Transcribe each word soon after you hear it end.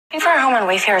Shopping for our home on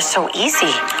Wayfair is so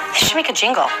easy. They should make a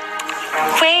jingle.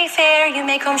 Wayfair, you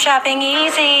make home shopping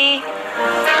easy.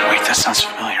 Wait, that sounds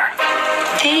familiar.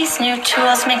 These new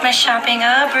tools make my shopping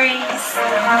a breeze.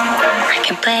 I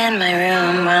can plan my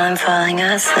room while I'm falling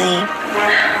asleep.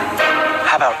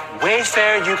 How about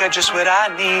Wayfair, you got just what I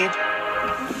need?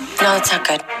 No, it's not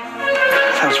good.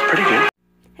 Sounds pretty good.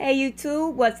 Hey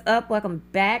YouTube, what's up? Welcome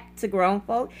back to Grown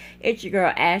Folk. It's your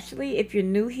girl Ashley. If you're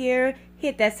new here,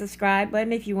 hit that subscribe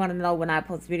button. If you want to know when I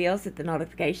post videos, hit the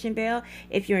notification bell.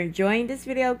 If you're enjoying this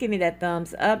video, give me that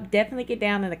thumbs up. Definitely get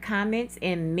down in the comments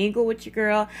and mingle with your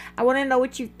girl. I want to know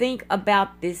what you think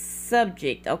about this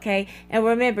subject, okay? And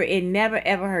remember, it never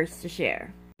ever hurts to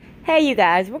share. Hey you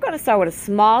guys, we're going to start with a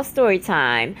small story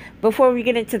time before we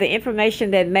get into the information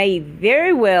that may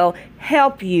very well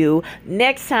help you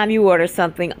next time you order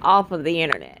something off of the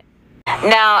internet.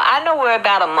 Now, I know we're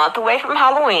about a month away from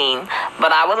Halloween,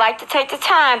 but I would like to take the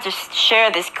time to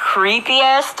share this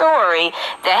creepy-ass story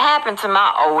that happened to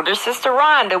my older sister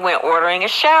Rhonda when ordering a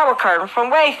shower curtain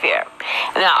from Wayfair.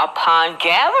 Now, upon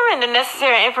gathering the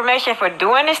necessary information for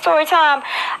doing this story time,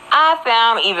 I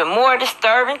found even more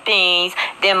disturbing things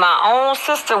than my own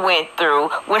sister went through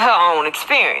with her own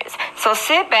experience. So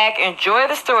sit back, enjoy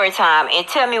the story time, and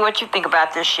tell me what you think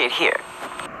about this shit here.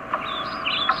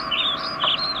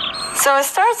 So it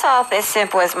starts off as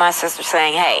simple as my sister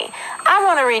saying, hey, I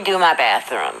want to redo my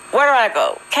bathroom. Where do I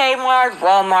go? Kmart,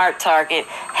 Walmart, Target.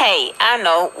 Hey, I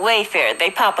know, Wayfair. They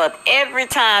pop up every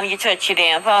time you touch your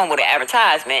damn phone with an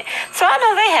advertisement. So I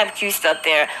know they have cute stuff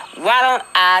there. Why don't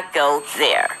I go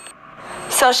there?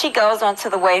 So she goes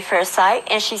onto the Wayfair site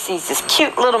and she sees this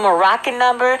cute little Moroccan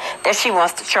number that she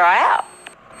wants to try out.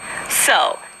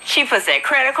 So she puts that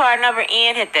credit card number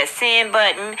in, hit that send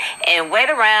button, and wait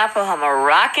around for her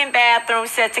Moroccan bathroom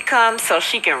set to come so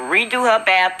she can redo her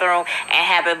bathroom and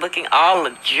have it looking all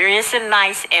luxurious and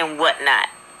nice and whatnot.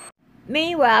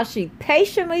 Meanwhile, she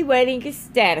patiently waiting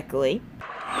ecstatically,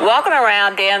 walking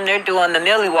around damn near doing the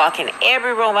Millie walk in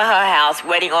every room of her house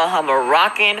waiting on her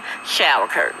Moroccan shower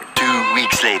curtain. 2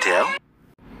 weeks later.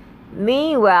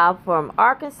 Meanwhile, from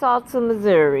Arkansas to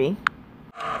Missouri,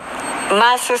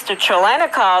 my sister Trelana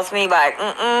calls me like,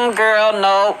 girl,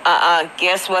 no,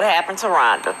 guess what happened to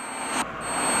Rhonda?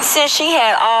 Since she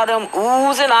had all them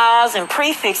oohs and ahs and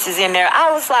prefixes in there, I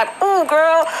was like, ooh,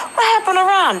 girl, what happened to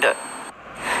Rhonda?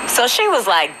 So she was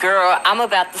like, girl, I'm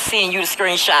about to send you the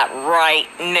screenshot right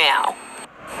now.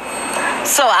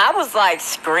 So I was like,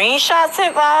 screenshots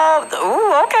involved?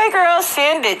 Ooh, okay, girl,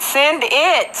 send it. So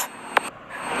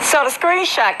the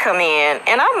screenshot come in,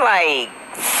 and I'm like,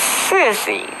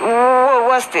 sissy,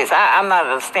 what's this? I'm not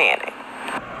understanding.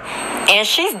 And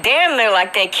she's damn near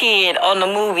like that kid on the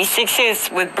movie 6 Sense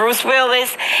with Bruce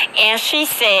Willis. And she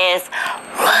says,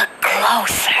 look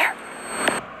closer.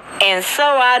 And so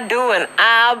I do, and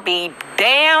I'll be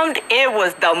damned. It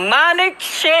was demonic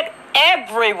shit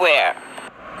everywhere.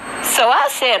 So I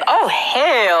said, oh,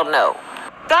 hell no.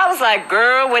 So I was like,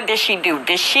 girl, what did she do?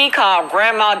 Did she call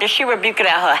grandma? Did she rebuke it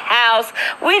at her house?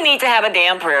 We need to have a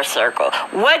damn prayer circle.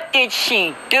 What did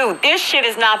she do? This shit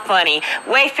is not funny.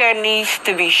 Wayfair needs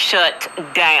to be shut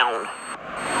down.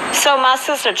 So my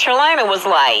sister Trelana was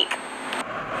like,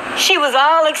 she was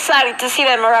all excited to see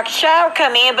that Moroccan shower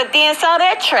come in, but then saw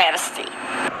that travesty.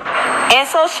 And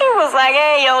so she was like,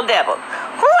 hey, yo, devil,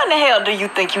 who in the hell do you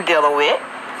think you dealing with?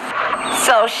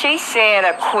 So she said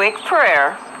a quick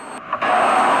prayer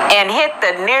and hit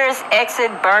the nearest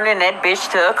exit, burning that bitch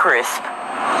to a crisp.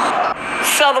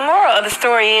 So the moral of the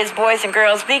story is, boys and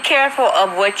girls, be careful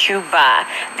of what you buy.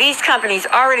 These companies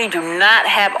already do not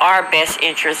have our best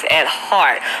interests at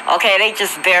heart. Okay, they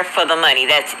just there for the money.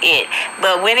 That's it.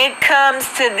 But when it comes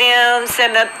to them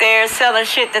sitting up there selling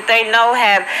shit that they know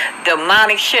have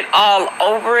demonic shit all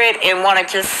over it and want to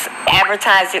just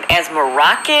advertise it as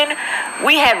Moroccan,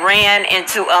 we have ran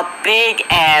into a big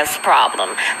ass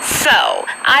problem. So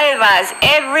I advise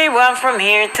everyone from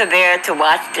here to there to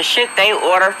watch the shit they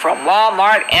order from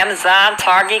Walmart, Amazon,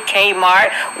 Target,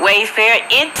 Kmart, Wayfair,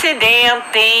 into damn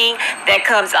thing that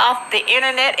comes off the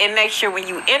internet, and make sure when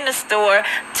you in the store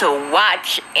to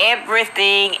watch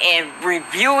everything and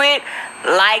review it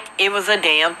like it was a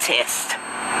damn test.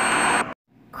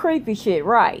 creepy shit,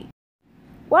 right?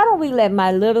 Why don't we let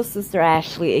my little sister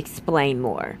Ashley explain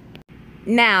more?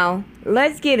 Now,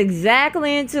 let's get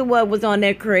exactly into what was on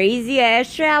that crazy ass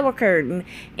shower curtain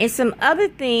and some other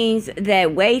things that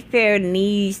Wayfair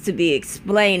needs to be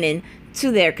explaining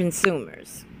to their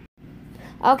consumers.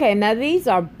 Okay, now these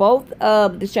are both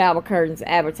of the shower curtains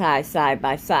advertised side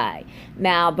by side.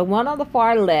 Now, the one on the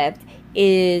far left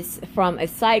is from a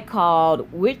site called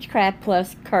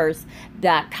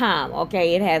witchcraftpluscurse.com.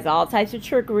 Okay, it has all types of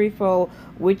trickery for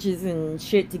witches and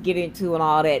shit to get into and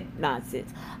all that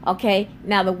nonsense. Okay,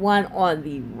 now the one on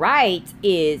the right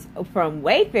is from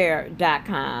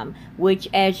Wayfair.com, which,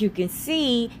 as you can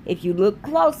see, if you look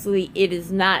closely, it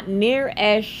is not near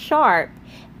as sharp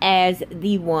as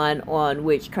the one on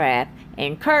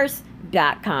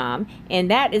witchcraftandcurse.com, and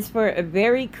that is for a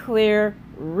very clear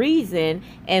reason,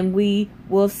 and we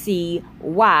will see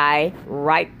why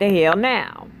right the hell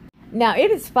now. Now,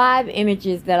 it is 5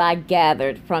 images that I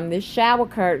gathered from this shower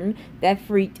curtain that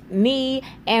freaked me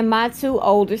and my 2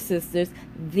 older sisters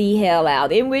the hell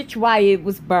out, in which why it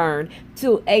was burned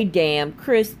to a damn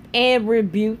crisp and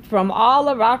rebuked from all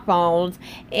of our phones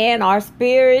and our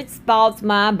spirits, thoughts,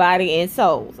 mind, body, and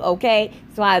souls. Okay,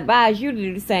 so I advise you to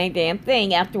do the same damn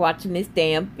thing after watching this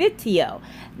damn video.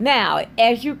 Now,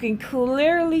 as you can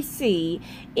clearly see,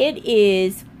 it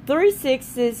is 3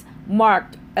 6s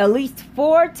marked at least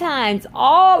 4 times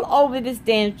all over this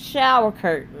damn shower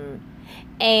curtain,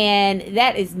 and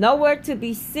that is nowhere to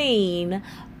be seen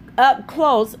up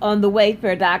close on the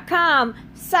Wayfair.com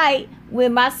site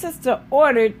when my sister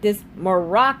ordered this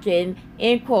Moroccan,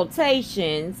 in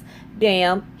quotations,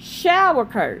 damn shower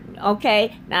curtain.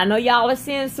 Okay, now I know y'all are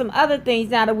seeing some other things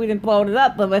now that we done blown it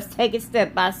up, but let's take it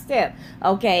step by step.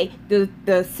 Okay, the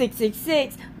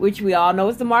 666, which we all know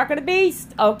is the mark of the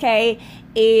beast, okay,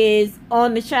 is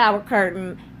on the shower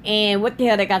curtain, and what the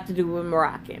hell they got to do with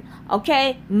Moroccan?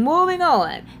 Okay, moving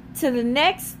on to the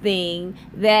next thing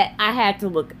that I had to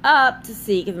look up to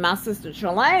see, because my sister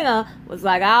Trelana was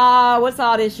like, what's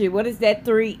all this shit? What is that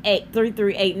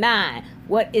 3389?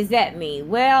 What does that mean?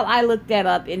 Well, I looked that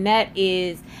up, and that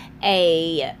is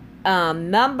a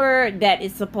number that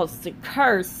is supposed to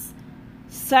curse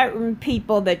certain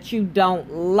people that you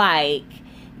don't like,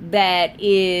 that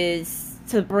is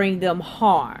to bring them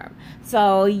harm.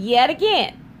 So, yet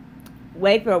again,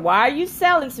 Wayfair, why are you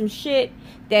selling some shit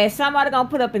that somebody gonna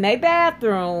put up in their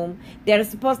bathroom that is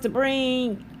supposed to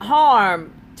bring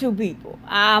harm to people?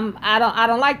 I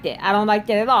don't like that. I don't like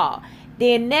that at all.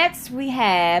 Then next we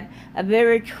have a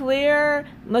very clear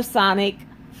Masonic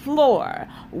floor,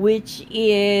 which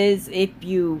is, if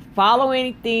you follow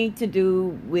anything to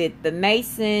do with the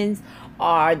Masons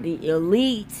or the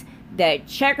elite, that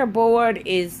checkerboard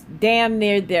is damn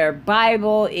near their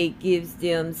Bible. It gives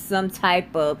them some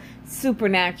type of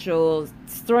supernatural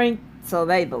strength, so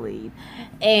they believe.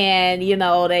 And, you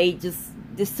know, they just,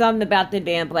 there's something about the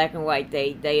damn black and white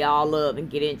they all love and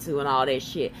get into and all that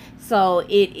shit. So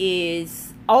it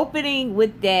is opening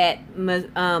with that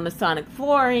Masonic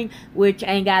flooring, which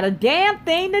ain't got a damn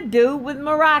thing to do with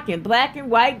Moroccan. Black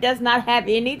and white does not have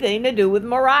anything to do with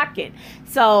Moroccan.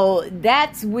 So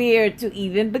that's weird to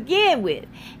even begin with.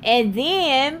 And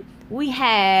then we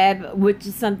have, which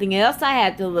is something else I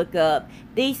had to look up,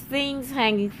 these things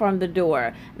hanging from the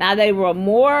door. Now, they were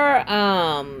more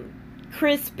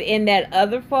crisp in that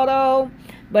other photo,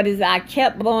 but as I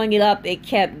kept blowing it up, it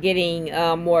kept getting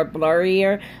more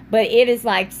blurrier. But it is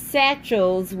like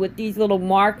satchels with these little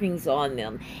markings on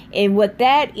them. And what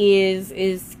that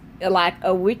is like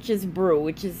a witch's brew,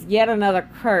 which is yet another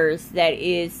curse that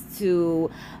is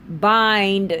to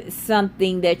bind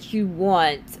something that you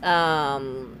want,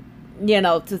 you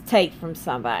know, to take from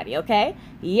somebody, okay?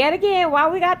 Yet again, why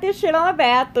we got this shit on a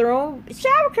bathroom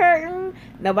shower curtain,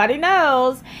 nobody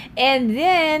knows. And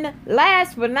then,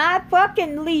 last but not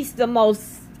fucking least, the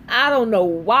most, I don't know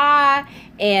why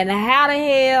and how the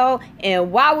hell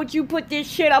and why would you put this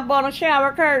shit up on a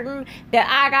shower curtain that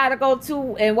I gotta go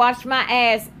to and wash my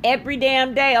ass every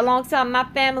damn day alongside my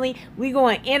family. We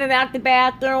going in and out the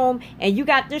bathroom, and you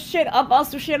got this shit up on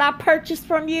some shit I purchased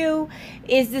from you.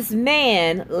 Is this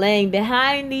man laying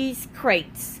behind these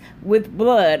crates with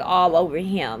blood all over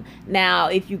him. Now,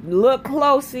 if you look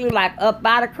closely, like up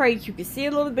by the crates, you can see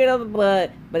a little bit of the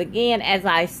blood. But again, as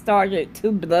I started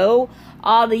to blow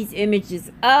all these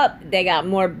images up, they got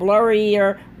more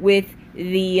blurrier with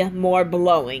the more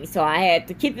blowing. So I had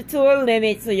to keep it to a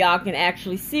limit so y'all can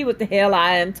actually see what the hell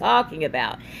I am talking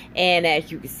about. And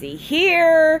as you can see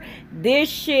here, this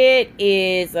shit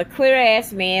is a clear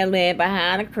ass man laying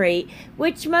behind a crate,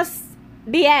 which must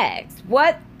be asked,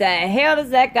 what the hell does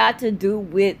that got to do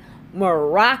with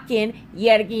Moroccan,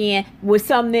 yet again, with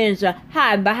some ninja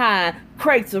hiding behind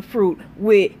crates of fruit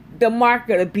with the mark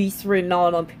of the beast written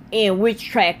on them and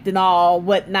witchcraft and all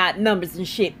whatnot, numbers and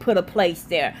shit put a place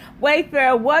there?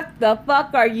 Wayfair, what the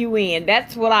fuck are you in?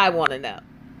 That's what I want to know.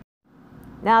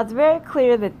 Now, it's very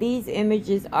clear that these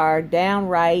images are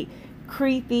downright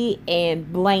creepy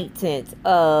and blatant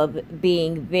of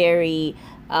being very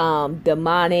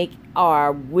demonic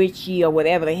or witchy or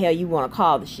whatever the hell you want to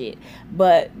call the shit.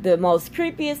 But the most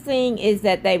creepiest thing is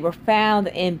that they were found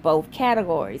in both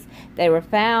categories. They were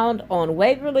found on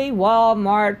Waverly,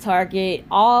 Walmart, Target,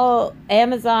 all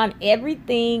Amazon,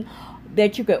 everything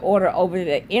that you could order over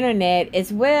the internet,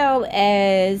 as well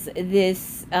as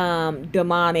this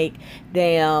demonic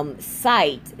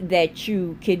site that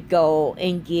you could go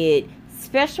and get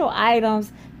special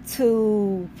items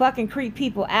to fucking creep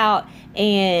people out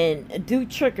and do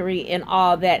trickery and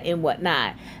all that and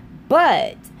whatnot.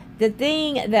 But the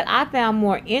thing that I found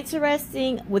more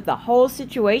interesting with the whole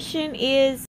situation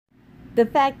is the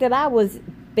fact that I was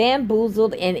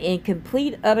bamboozled and in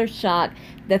complete utter shock.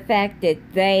 The fact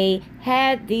that they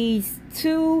had these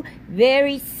two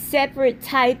very separate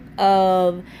type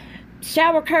of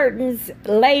shower curtains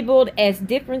labeled as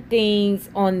different things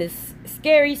on this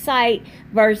scary site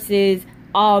versus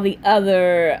all the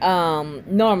other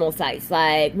normal sites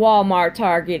like Walmart,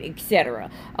 Target, etc.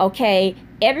 Okay,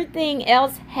 everything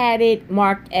else had it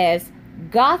marked as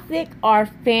gothic or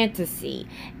fantasy,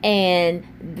 and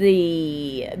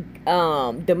the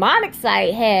demonic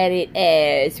site had it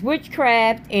as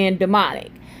witchcraft and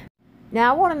demonic.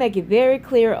 Now I want to make it very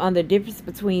clear on the difference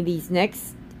between these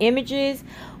next images.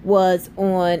 Was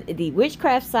on the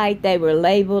witchcraft site, they were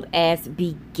labeled as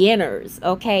beginners,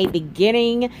 okay,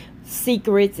 beginning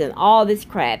secrets and all this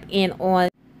crap, and on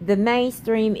the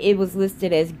mainstream it was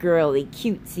listed as girly,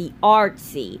 cutesy,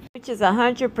 artsy, which is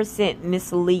 100%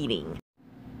 misleading.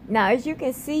 Now, as you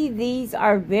can see, these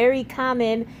are very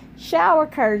common shower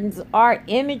curtains, are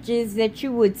images that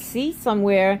you would see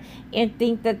somewhere and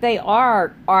think that they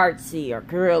are artsy or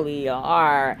girly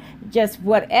or just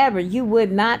whatever. You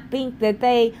would not think that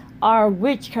they are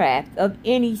witchcraft of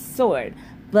any sort.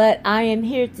 But I am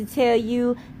here to tell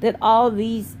you that all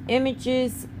these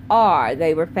images are.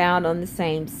 They were found on the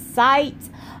same site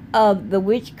of the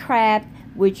witchcraft,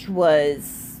 which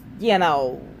was, you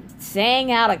know, saying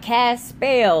how to cast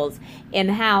spells and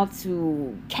how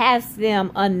to cast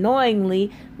them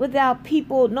unknowingly without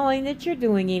people knowing that you're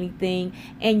doing anything,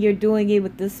 and you're doing it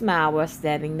with a smile while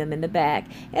stabbing them in the back.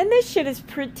 And this shit is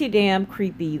pretty damn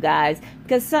creepy, you guys,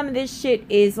 because some of this shit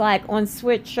is like on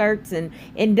sweatshirts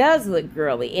and does look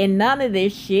girly, and none of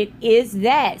this shit is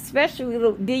that,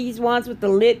 especially these ones with the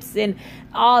lips and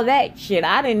all that shit.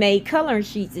 I done made coloring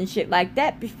sheets and shit like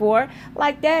that before.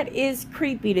 Like, that is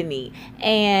creepy to me,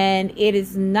 and it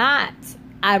is not,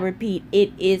 I repeat,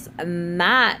 it is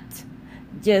not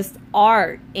just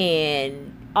art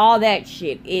and all that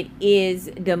shit. It is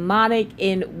demonic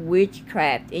and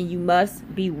witchcraft, and you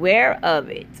must beware of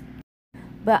it.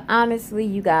 But honestly,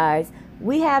 you guys,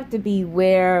 we have to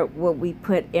beware what we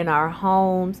put in our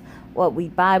homes, what we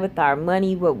buy with our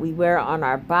money, what we wear on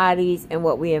our bodies, and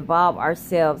what we involve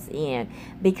ourselves in,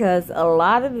 because a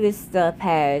lot of this stuff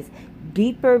has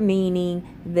deeper meaning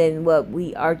than what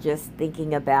we are just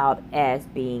thinking about as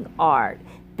being art.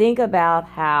 Think about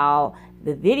how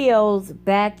the videos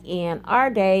back in our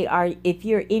day are, if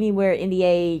you're anywhere in the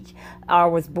age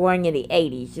or was born in the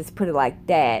 80s, just put it like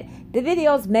that, the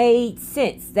videos made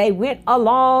sense. They went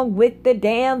along with the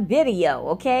damn video,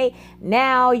 okay?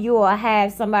 Now you will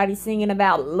have somebody singing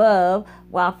about love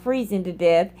while freezing to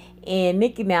death in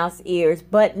Mickey Mouse ears,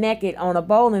 butt naked on a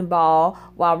bowling ball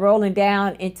while rolling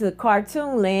down into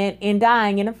cartoon land and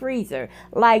dying in a freezer.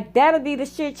 Like, that'll be the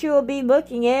shit you'll be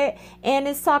looking at, and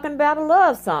it's talking about a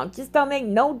love song. Just don't make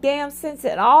no damn sense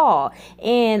at all.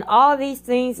 And all these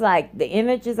things, like the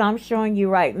images I'm showing you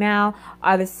right now,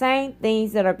 are the same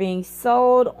things that are being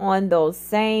sold on those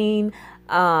same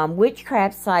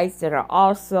witchcraft sites that are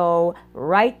also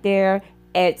right there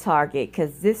at Target,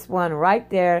 because this one right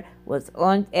there was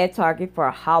on at Target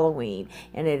for Halloween,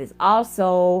 and it is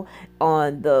also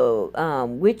on the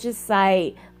witches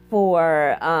site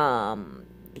for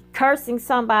cursing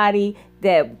somebody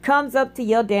that comes up to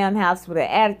your damn house with an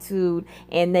attitude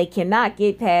and they cannot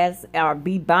get past or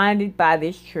be binded by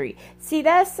this tree. See,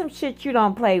 that's some shit you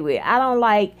don't play with. I don't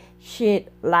like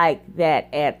shit like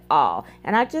that at all,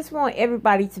 and I just want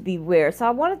everybody to beware. So I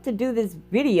wanted to do this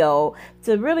video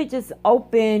to really just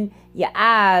open your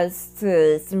eyes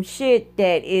to some shit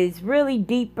that is really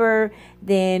deeper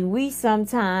than we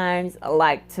sometimes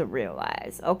like to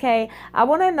realize. Okay, I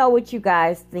want to know what you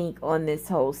guys think on this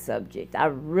whole subject. I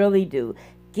really do.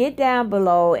 Get down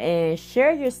below and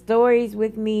share your stories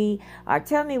with me, or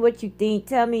tell me what you think.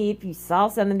 Tell me if you saw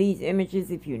some of these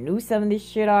images, if you knew some of this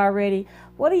shit already.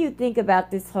 What do you think about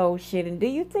this whole shit? And do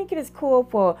you think it is cool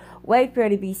for Wayfair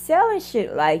to be selling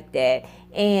shit like that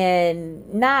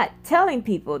and not telling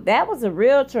people? That was a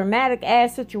real traumatic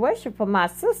ass situation for my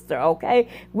sister, okay?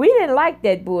 We didn't like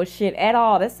that bullshit at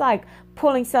all. That's like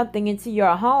pulling something into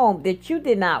your home that you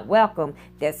did not welcome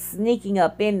that's sneaking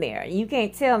up in there. You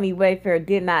can't tell me Wayfair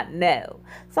did not know.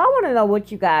 So I want to know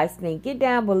what you guys think. Get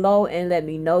down below and let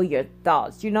me know your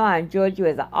thoughts. You know I enjoyed you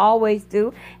as I always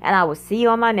do, and I will see you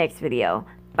on my next video.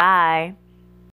 Bye.